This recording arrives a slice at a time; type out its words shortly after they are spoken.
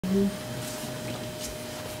Do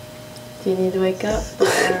you need to wake up?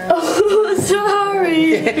 Oh,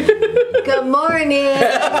 sorry. Good morning.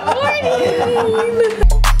 Good morning.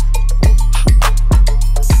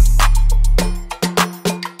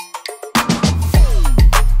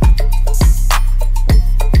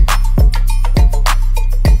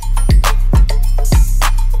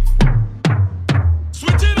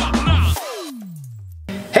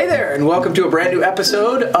 And welcome to a brand new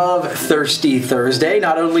episode of Thirsty Thursday.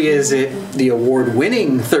 Not only is it the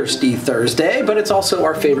award-winning Thirsty Thursday, but it's also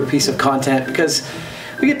our favorite piece of content because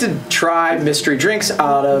we get to try mystery drinks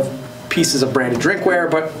out of pieces of branded drinkware,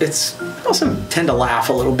 but it's also tend to laugh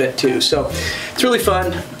a little bit too. So it's really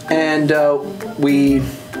fun, and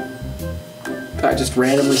I just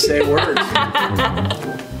randomly say words.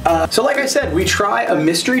 So like I said, we try a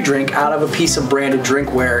mystery drink out of a piece of branded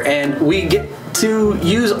drinkware, and we get to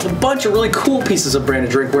use a bunch of really cool pieces of branded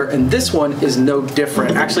drinkware, and this one is no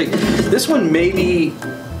different. Actually, this one may be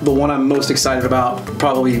the one I'm most excited about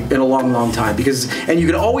probably in a long, long time, because, and you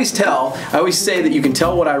can always tell, I always say that you can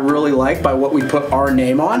tell what I really like by what we put our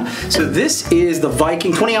name on. So this is the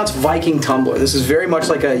Viking, 20-ounce Viking tumbler. This is very much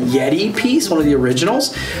like a Yeti piece, one of the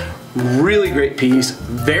originals. Really great piece,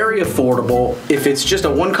 very affordable. If it's just a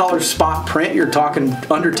one-color spot print, you're talking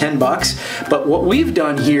under 10 bucks. But what we've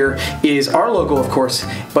done here is our logo, of course,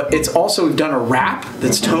 but it's also, we've done a wrap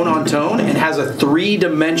that's tone on tone and has a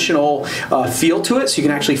three-dimensional feel to it, so you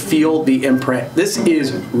can actually feel the imprint. This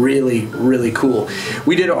is really, really cool.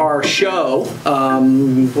 We did our show,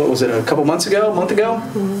 what was it, a couple months ago, a month ago?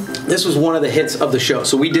 Mm-hmm. This was one of the hits of the show.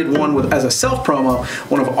 So we did one with, as a self-promo,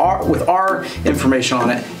 with our information on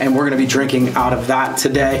it, and we're going to be drinking out of that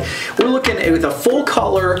today. We're looking at, with a full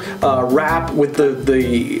color wrap with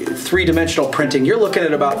the three-dimensional printing, you're looking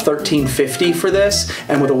at about $13.50 for this,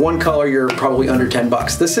 and with a one color, you're probably under 10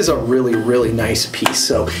 bucks. This is a really, really nice piece.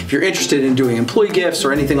 So if you're interested in doing employee gifts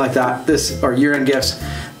or anything like that, or year-end gifts,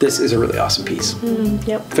 this is a really awesome piece.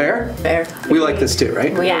 Yep. Fair? Fair. We like this too,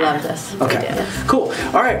 right? We love this. Okay. Cool.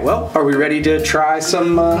 All right. Well, are we ready to try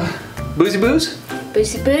some boozy booze?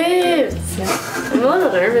 Boozy booze. I'm a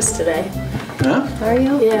little nervous today. Huh? Are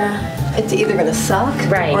you? Yeah. It's either gonna suck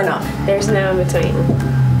or not. There's no in between.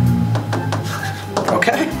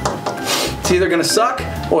 Okay. It's either gonna suck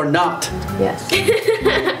or not. Yes.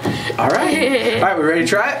 All right. All right, we ready to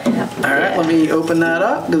try it? Yep. All right, let me open that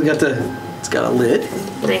up. It's got a lid.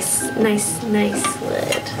 Nice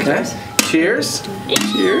lid. Okay. Cheers.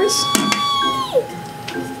 Cheers.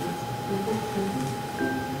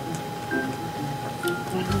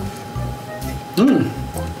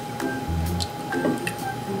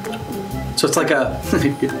 So it's like a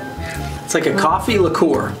coffee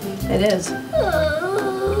liqueur. It is.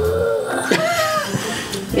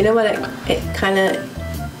 You know what? It kind of.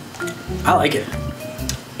 I like it.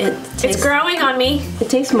 It's growing on me. It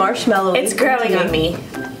tastes marshmallow. It's growing on me.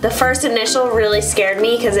 The first initial really scared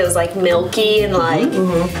me because it was like milky and like,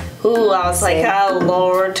 ooh, I was like, oh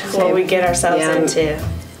Lord, what we get ourselves into.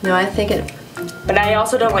 No, I think it. But I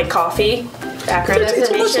also don't like coffee.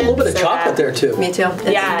 It's almost a little bit of chocolate there too. Me too.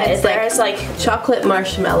 It's like chocolate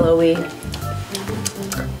marshmallowy.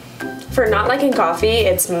 For not liking coffee,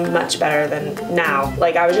 it's much better than now.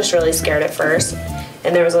 Like I was just really scared at first,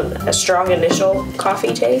 and there was a strong initial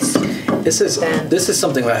coffee taste. This is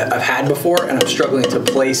something that I've had before, and I'm struggling to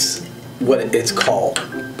place what it's called.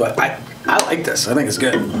 But I like this. I think it's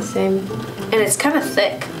good. Same. And it's kind of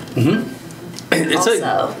thick. It's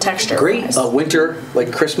also texture. Great winter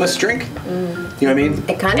like Christmas drink. You know what I mean?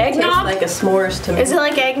 It kind of tastes like a s'mores to me. Is it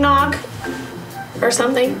like eggnog or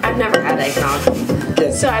something? I've never had eggnog,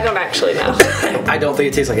 so I don't actually know. I don't think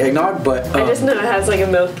it tastes like eggnog, but I just know it has like a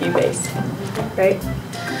milky base, right?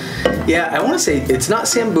 Yeah, I want to say it's not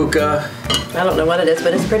Sambuca. I don't know what it is,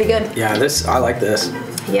 but it's pretty good. Yeah, I like this.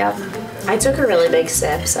 Yep. I took a really big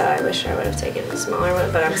sip, so I wish I would have taken a smaller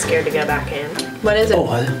one, but I'm scared to go back in. What is it?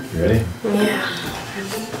 Oh, you ready? Yeah.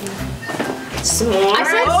 S'mores. I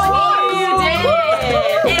said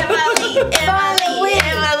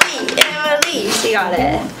Emily. She got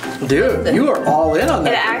it. Dude, you are all in on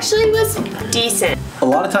that. It actually was decent. A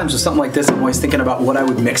lot of times with something like this, I'm always thinking about what I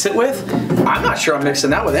would mix it with. I'm not sure I'm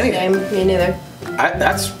mixing that with anything. Same. Me neither.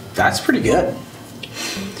 That's pretty good.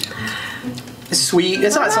 It's sweet.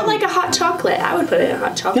 It's not something like a hot chocolate. I would put it in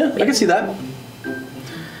hot chocolate. Yeah, I can see that.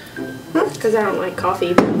 Because I don't like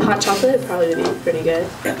coffee, but hot chocolate would probably be pretty good.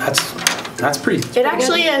 Yeah, that's pretty. It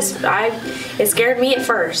actually is. It scared me at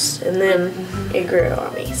first, and then it grew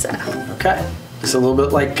on me. So. Okay. It's a little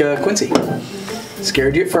bit like Quincy.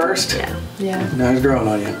 Scared you at first. Yeah. Yeah. Now it's growing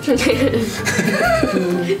on you.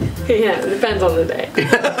 Yeah, it depends on the day.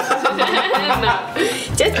 No,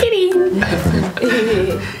 Just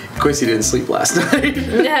kidding. Quincy didn't sleep last night.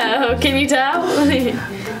 No, can you tell?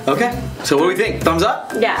 Okay, so what do we think? Thumbs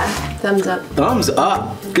up? Yeah. Thumbs up. Thumbs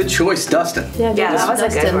up. Good choice, Dustin. Yeah, that was a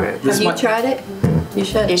good one. Have you tried it? You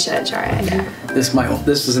should. You should try it, yeah.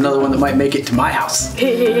 This is another one that might make it to my house.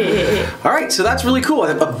 All right, so that's really cool.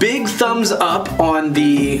 A big thumbs up on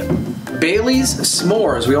the Bailey's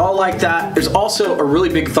S'mores. We all like that. There's also a really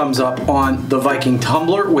big thumbs up on the Viking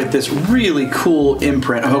tumbler with this really cool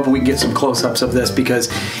imprint. I'm hoping we can get some close-ups of this because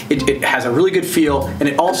it has a really good feel and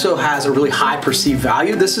it also has a really high perceived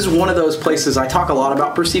value. This is one of those places, I talk a lot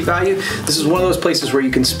about perceived value. This is one of those places where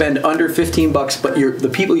you can spend under 15 bucks, but the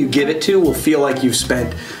people you give it to will feel like you've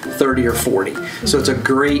spent 30 or 40. So it's a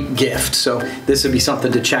great gift. So this would be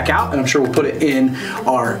something to check out and I'm sure we'll put it in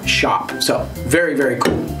our shop. So very, very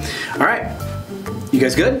cool. All right, you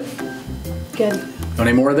guys good? Good. Want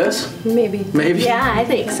any more of this? Maybe. Maybe? Yeah, I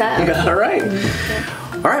think so. All right.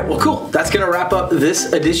 All right, well, cool. That's going to wrap up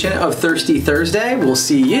this edition of Thirsty Thursday. We'll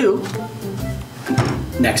see you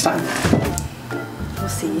next time. We'll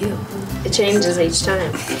see you. It changes each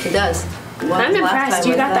time. It does. I'm impressed.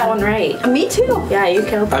 You got that one right. Me too. Yeah, you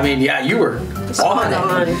killed it. I mean, yeah, you were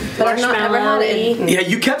on it. But I've not ever had it. Yeah,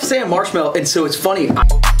 you kept saying marshmallow, and so it's funny.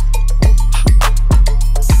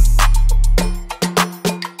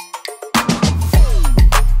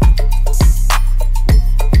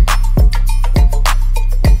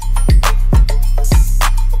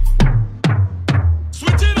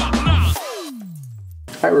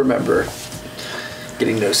 I remember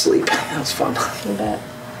getting no sleep. That was fun. I bet.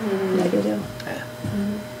 Bet you do.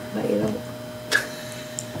 Bet you don't.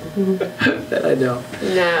 That I know.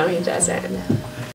 No, he doesn't.